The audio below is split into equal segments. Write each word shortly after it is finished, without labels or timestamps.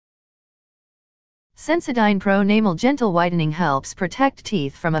Sensodyne Pronamel Gentle Whitening helps protect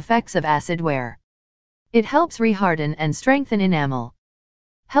teeth from effects of acid wear. It helps reharden and strengthen enamel.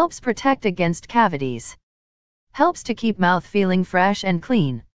 Helps protect against cavities. Helps to keep mouth feeling fresh and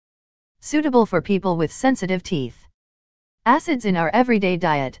clean. Suitable for people with sensitive teeth. Acids in our everyday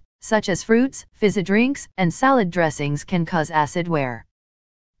diet, such as fruits, fizzy drinks, and salad dressings, can cause acid wear.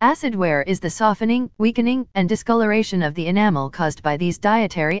 Acid wear is the softening, weakening, and discoloration of the enamel caused by these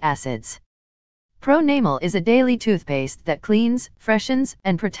dietary acids. Pronamel is a daily toothpaste that cleans, freshens,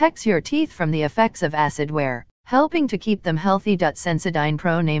 and protects your teeth from the effects of acid wear, helping to keep them healthy. Sensodyne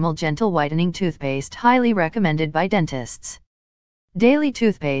Pronamel Gentle Whitening Toothpaste, highly recommended by dentists. Daily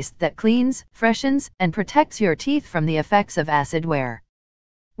toothpaste that cleans, freshens, and protects your teeth from the effects of acid wear,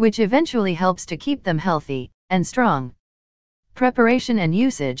 which eventually helps to keep them healthy and strong. Preparation and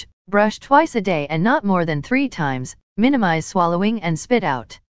usage: brush twice a day and not more than 3 times, minimize swallowing and spit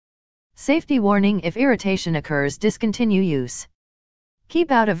out. Safety warning: if irritation occurs, discontinue use. Keep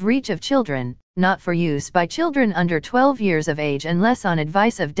out of reach of children, not for use by children under 12 years of age unless on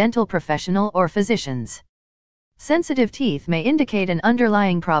advice of dental professional or physicians. Sensitive teeth may indicate an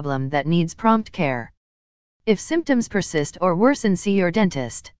underlying problem that needs prompt care. If symptoms persist or worsen, see your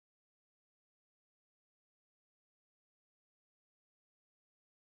dentist.